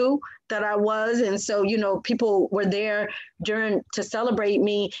they knew that I was. And so, people were there to celebrate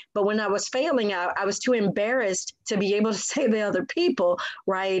me. But when I was failing, I was too embarrassed to be able to say to other people,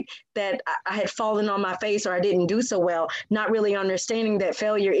 right, that I had fallen on my face or I didn't do so well, not really understanding that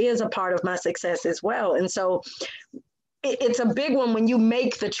failure is a part of my success as well. And so it's a big one when you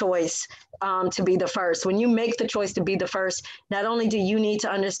make the choice to be the first. When you make the choice to be the first, not only do you need to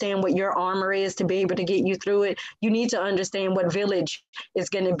understand what your armor is to be able to get you through it, you need to understand what village is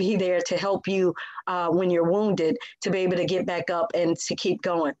going to be there to help you when you're wounded, to be able to get back up and to keep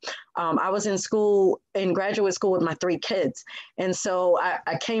going. I was in graduate school with my 3 kids. And so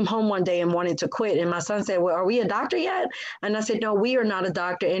I came home one day and wanted to quit. And my son said, well, are we a doctor yet? And I said, no, we are not a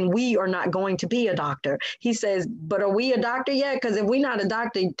doctor, and we are not going to be a doctor. He says, but are we a doctor yet? Because if we're not a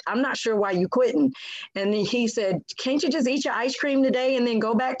doctor, I'm not sure why you quitting. And then he said, can't you just eat your ice cream today and then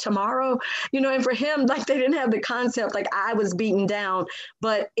go back tomorrow? And for him, like, they didn't have the concept, like, I was beaten down,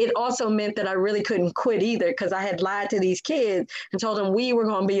 but it also meant that I really couldn't quit either, because I had lied to these kids and told them we were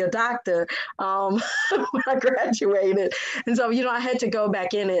going to be a doctor when I graduated. And so, I had to go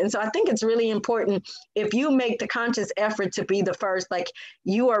back in it. And so I think it's really important, if you make the conscious effort to be the first, like,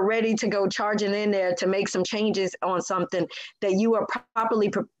 you are ready to go charging in there to make some changes on something, that you are properly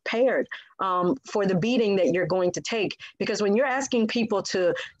prepared for the beating that you're going to take. Because when you're asking people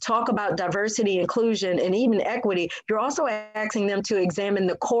to talk about diversity, inclusion, and even equity, you're also asking them to examine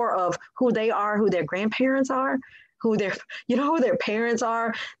the core of who they are, who their grandparents are, who their parents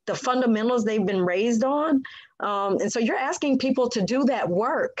are, the fundamentals they've been raised on. And so you're asking people to do that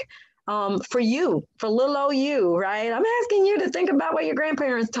work for you, for little old you, right? I'm asking you to think about what your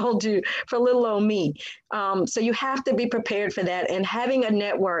grandparents told you for little old me. So you have to be prepared for that, and having a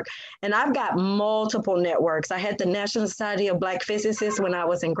network. And I've got multiple networks. I had the National Society of Black Physicists when I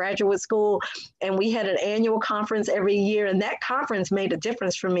was in graduate school, and we had an annual conference every year. And that conference made a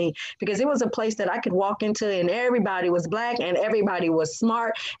difference for me, because it was a place that I could walk into and everybody was Black and everybody was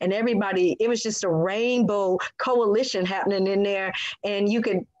smart, and it was just a rainbow coalition happening in there. And you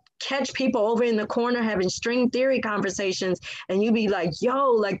could catch people over in the corner having string theory conversations, and you be like, yo,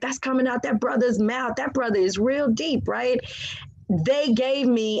 like, that's coming out that brother's mouth. That brother is real deep, right? They gave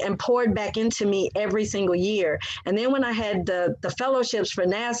me and poured back into me every single year. And then when I had the fellowships for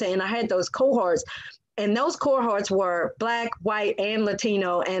NASA, and I had those cohorts, and those cohorts were Black, white, and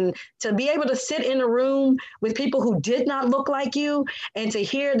Latino. And to be able to sit in a room with people who did not look like you, and to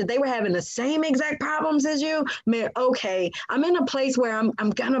hear that they were having the same exact problems as you, man, okay, I'm in a place where I'm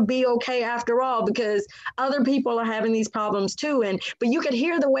going to be okay after all, because other people are having these problems too. But you could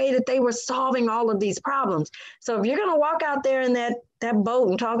hear the way that they were solving all of these problems. So if you're going to walk out there in that boat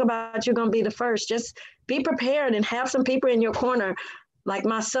and talk about you're going to be the first, just be prepared and have some people in your corner, like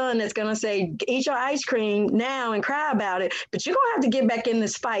my son, that's going to say, eat your ice cream now and cry about it, but you're going to have to get back in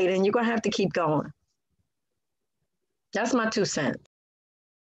this fight, and you're going to have to keep going. That's my 2 cents.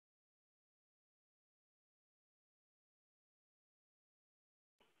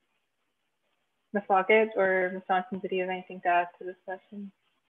 Ms. Lockett or Ms. Johnson, did you have anything to add to this question?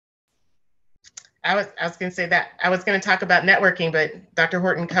 I was going to say that I was going to talk about networking, but Dr.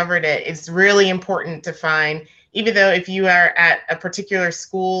 Horton covered it. It's really important to find, even though if you are at a particular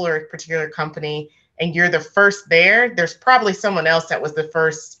school or a particular company and you're the first there, there's probably someone else that was the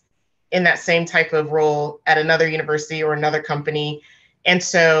first in that same type of role at another university or another company. And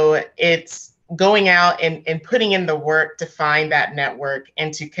so it's going out and putting in the work to find that network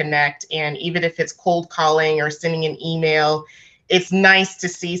and to connect. And even if it's cold calling or sending an email, it's nice to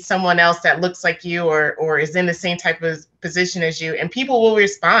see someone else that looks like you or is in the same type of position as you, and people will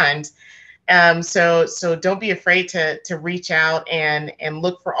respond. So don't be afraid to reach out and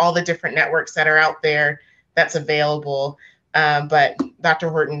look for all the different networks that are out there that's available. But Dr.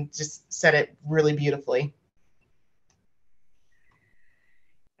 Horton just said it really beautifully.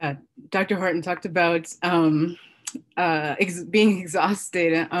 Dr. Horton talked about being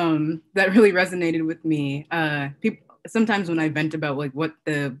exhausted. That really resonated with me. Sometimes when I vent about like what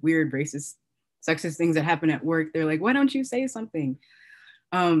the weird racist sexist things that happen at work, they're like, why don't you say something?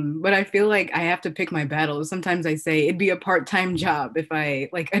 But I feel like I have to pick my battles. Sometimes I say it'd be a part-time job if I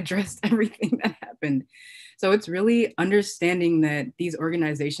like addressed everything that happened. So it's really understanding that these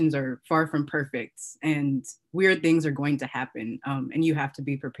organizations are far from perfect and weird things are going to happen. And you have to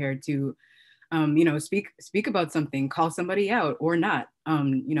be prepared to, speak about something, call somebody out or not,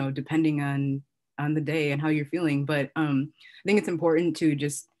 depending on the day and how you're feeling. But I think it's important to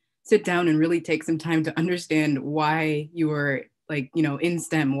just sit down and really take some time to understand why you are in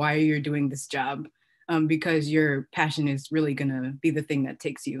STEM, why you're doing this job, because your passion is really gonna be the thing that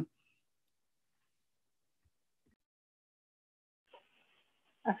takes you.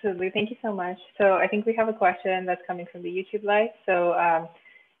 Absolutely. Thank you so much. So I think we have a question that's coming from the YouTube Live. So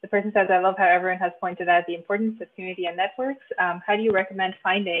the person says, I love how everyone has pointed out the importance of community and networks. How do you recommend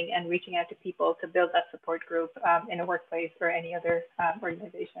finding and reaching out to people to build that support group in a workplace or any other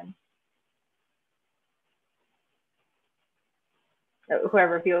organization?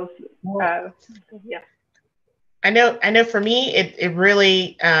 Whoever feels, yeah. I know for me, it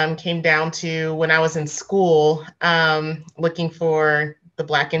really came down to when I was in school, looking for the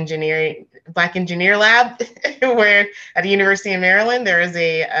Black Engineer Lab, where at the University of Maryland, there is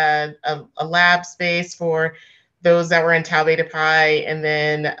a lab space for those that were in Tau Beta Pi, and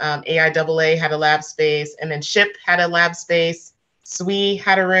then AIAA had a lab space, and then SHIP had a lab space, SWE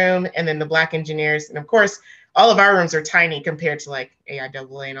had a room, and then the Black engineers. And of course, all of our rooms are tiny compared to like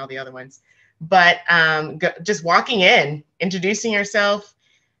AIAA and all the other ones. But just walking in, introducing yourself,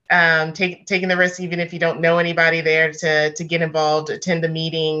 taking the risk, even if you don't know anybody there, to get involved, attend the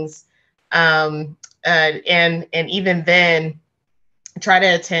meetings, and even then try to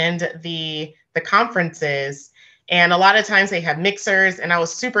attend the conferences. And a lot of times they have mixers, and I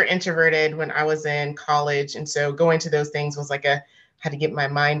was super introverted when I was in college, and so going to those things was like had to get my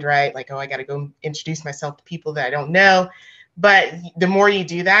mind right, like, oh, I got to go introduce myself to people that I don't know. But the more you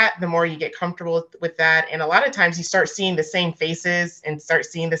do that, the more you get comfortable with that. And a lot of times you start seeing the same faces and start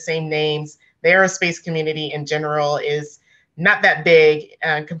seeing the same names. The aerospace community in general is not that big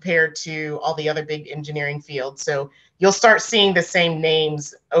compared to all the other big engineering fields. So you'll start seeing the same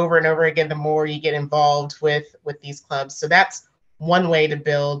names over and over again the more you get involved with these clubs. So that's one way to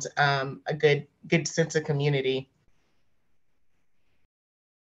build a good sense of community.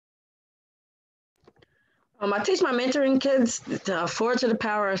 I teach my mentoring kids 4 to the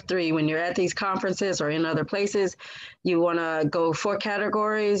power of 3. When you're at these conferences or in other places, you want to go 4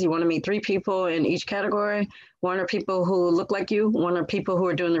 categories. You want to meet 3 people in each category. 1 are people who look like you. 1 are people who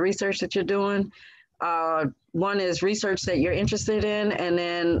are doing the research that you're doing. 1 is research that you're interested in. And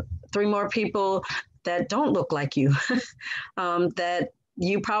then 3 more people that don't look like you, that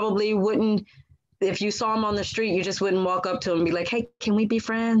you probably wouldn't, if you saw them on the street, you just wouldn't walk up to them and be like, hey, can we be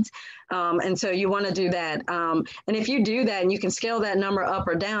friends? And so you want to do that. And if you do that, and you can scale that number up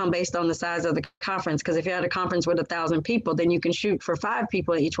or down based on the size of the conference, because if you had a conference with 1,000 people, then you can shoot for 5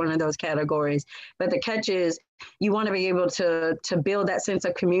 people in each one of those categories. But the catch is you want to be able to build that sense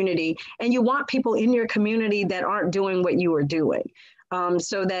of community, and you want people in your community that aren't doing what you are doing.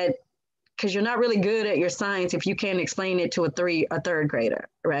 So that, because you're not really good at your science if you can't explain it to a 3rd grader,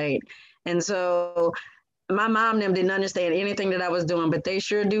 right? And so my mom and them didn't understand anything that I was doing, but they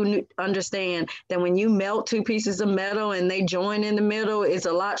sure do understand that when you melt 2 pieces of metal and they join in the middle, it's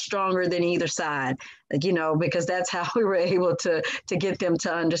a lot stronger than either side, because that's how we were able to get them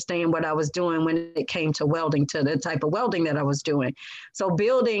to understand what I was doing when it came to welding, to the type of welding that I was doing. So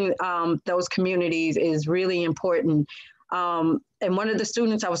building those communities is really important. And one of the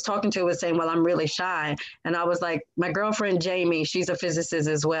students I was talking to was saying, well, I'm really shy. And I was like, my girlfriend, Jamie, she's a physicist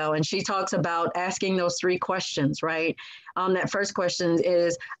as well. And she talks about asking those 3 questions, right? That first question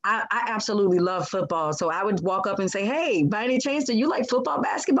is, I absolutely love football. So I would walk up and say, hey, by any chance, do you like football,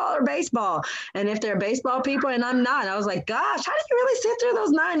 basketball, or baseball? And if they're baseball people and I'm not, I was like, gosh, how do you really sit through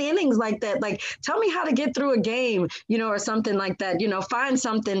those 9 innings like that? Like, tell me how to get through a game, or something like that. Find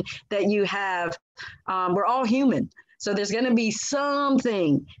something that you have. We're all human. So there's going to be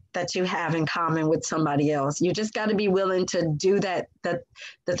something that you have in common with somebody else. You just got to be willing to do that. The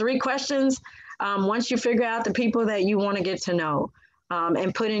 3 questions, once you figure out the people that you want to get to know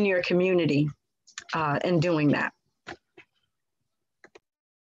and put in your community and doing that.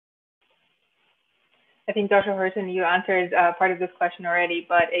 I think Dr. Horton, you answered part of this question already,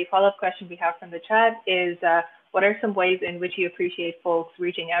 but a follow-up question we have from the chat is, what are some ways in which you appreciate folks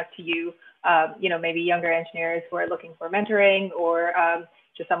reaching out to you, maybe younger engineers who are looking for mentoring or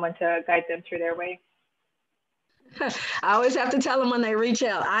just someone to guide them through their way? I always have to tell them when they reach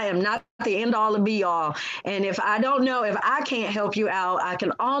out, I am not the end all and be all. And if I don't know, if I can't help you out, I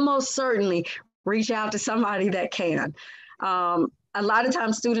can almost certainly reach out to somebody that can. A lot of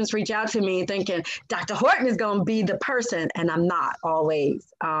times students reach out to me thinking Dr. Horton is going to be the person, and I'm not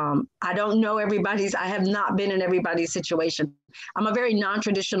always. I don't know I have not been in everybody's situation. I'm a very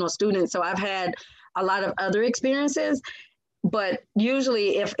non-traditional student, so I've had a lot of other experiences. But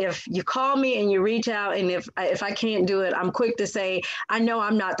usually if you call me and you reach out, and if I can't do it, I'm quick to say, I know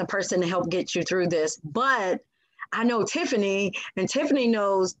I'm not the person to help get you through this, but I know Tiffany, and Tiffany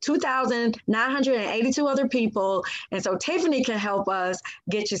knows 2,982 other people. And so Tiffany can help us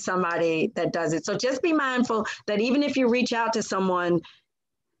get you somebody that does it. So just be mindful that even if you reach out to someone,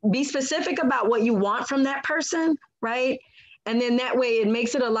 be specific about what you want from that person, right? And then that way it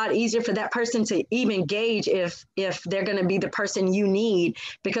makes it a lot easier for that person to even gauge if they're going to be the person you need,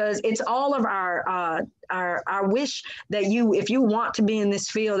 because it's all of our wish that if you want to be in this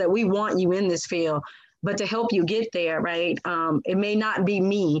field, that we want you in this field. But to help you get there, right? It may not be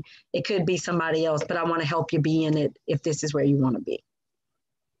me, it could be somebody else, but I want to help you be in it if this is where you want to be.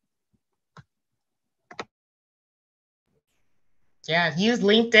 Yeah, use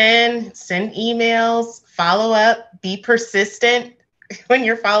LinkedIn, send emails, follow up, be persistent when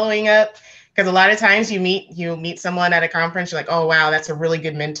you're following up. Because a lot of times you meet someone at a conference, you're like, oh, wow, that's a really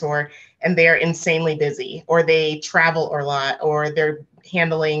good mentor. And they're insanely busy, or they travel a lot, or they're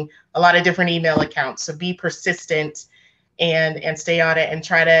handling a lot of different email accounts. So be persistent and stay on it, and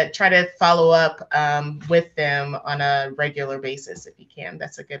try to follow up with them on a regular basis if you can.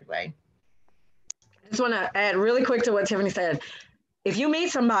 That's a good way. I just want to add really quick to what Tiffany said. If you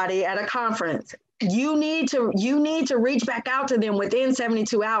meet somebody at a conference, you need to reach back out to them within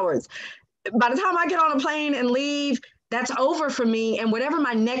 72 hours. By the time I get on a plane and leave, that's over for me. And whatever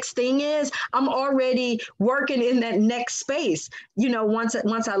my next thing is, I'm already working in that next space,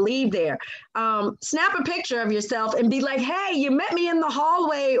 once I leave there. Snap a picture of yourself and be like, hey, you met me in the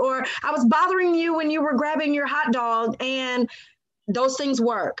hallway, or I was bothering you when you were grabbing your hot dog. And those things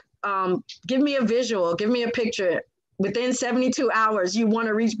work. Give me a visual, give me a picture. Within 72 hours, you want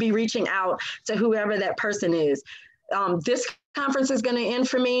to be reaching out to whoever that person is. This conference is going to end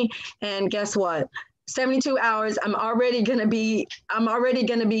for me. And guess what? 72 hours, I'm already going to be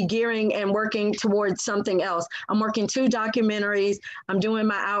gearing and working towards something else. I'm working 2 documentaries. I'm doing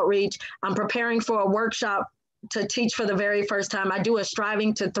my outreach. I'm preparing for a workshop to teach for the very first time. I do a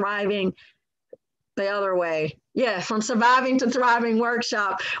striving to thriving the other way. Yeah, from surviving to thriving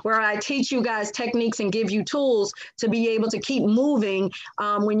workshop, where I teach you guys techniques and give you tools to be able to keep moving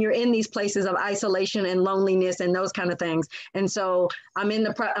when you're in these places of isolation and loneliness and those kind of things. And so I'm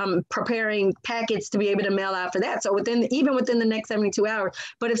preparing packets to be able to mail out for that. So even within the next 72 hours.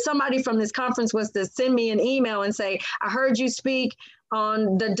 But if somebody from this conference was to send me an email and say, I heard you speak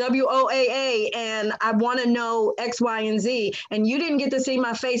on the WoAA and I want to know X, Y, and Z, and you didn't get to see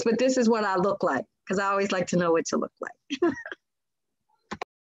my face, but this is what I look like. Because I always like to know what to look like.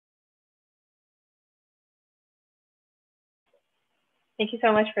 Thank you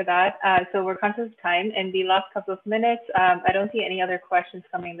so much for that. So we're conscious of time. In the last couple of minutes, I don't see any other questions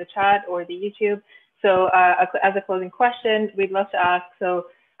coming in the chat or the YouTube. So as a closing question, we'd love to ask,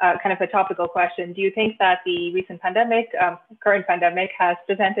 kind of a topical question. Do you think that the recent pandemic, current pandemic, has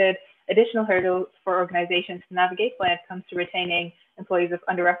presented additional hurdles for organizations to navigate when it comes to retaining employees of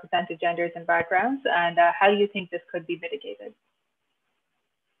underrepresented genders and backgrounds? And how do you think this could be mitigated?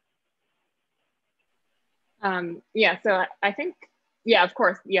 Yeah, so I think, yeah, of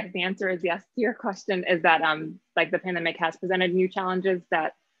course, yes, the answer is yes to your question, is that like the pandemic has presented new challenges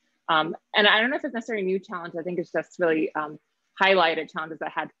that, and I don't know if it's necessarily new challenge, I think it's just really highlighted challenges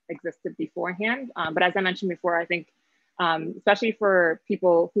that had existed beforehand. But as I mentioned before, I think, especially for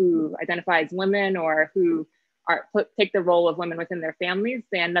people who identify as women or who take the role of women within their families,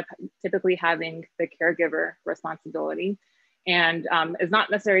 they end up typically having the caregiver responsibility. And it's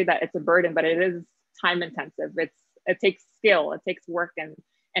not necessarily that it's a burden, but it is time intensive. It takes skill, it takes work and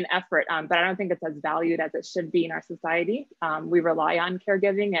effort, but I don't think it's as valued as it should be in our society. We rely on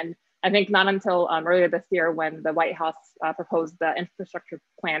caregiving, and I think not until earlier this year, when the White House proposed the infrastructure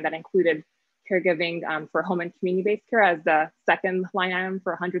plan that included caregiving for home and community-based care as the second line item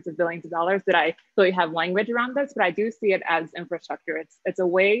for hundreds of billions of dollars, did I really have language around this, but I do see it as infrastructure. It's a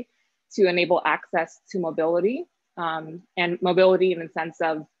way to enable access to mobility, and mobility in the sense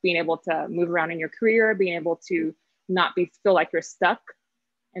of being able to move around in your career, being able to not feel like you're stuck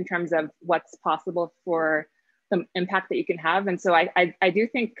in terms of what's possible for the impact that you can have. And so I do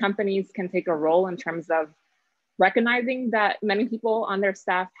think companies can take a role in terms of recognizing that many people on their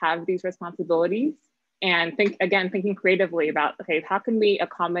staff have these responsibilities, and thinking creatively about, okay, how can we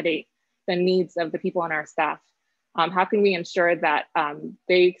accommodate the needs of the people on our staff? How can we ensure that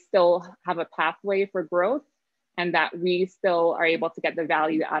they still have a pathway for growth and that we still are able to get the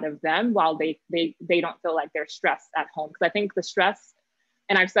value out of them while they don't feel like they're stressed at home? Because I think the stress,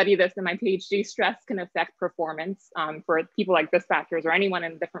 and I've studied this in my PhD, stress can affect performance for people like dispatchers or anyone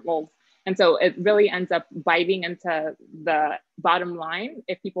in different roles. And so it really ends up biting into the bottom line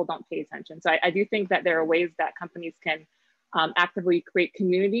if people don't pay attention. So I do think that there are ways that companies can actively create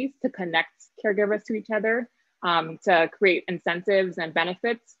communities to connect caregivers to each other, to create incentives and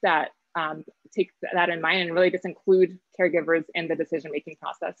benefits that take that in mind and really just include caregivers in the decision-making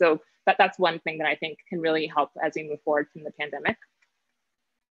process. So that's one thing that I think can really help as we move forward from the pandemic.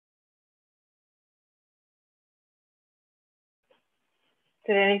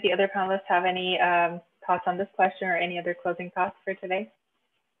 Did any of the other panelists have any thoughts on this question or any other closing thoughts for today?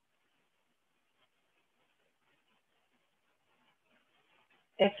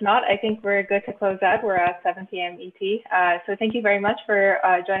 If not, I think we're good to close out. We're at 7 p.m. ET. So thank you very much for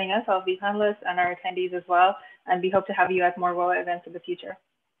joining us, all of the panelists and our attendees as well. And we hope to have you at more WoAA events in the future.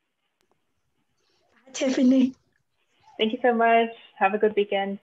 Hi, Tiffany. Thank you so much. Have a good weekend.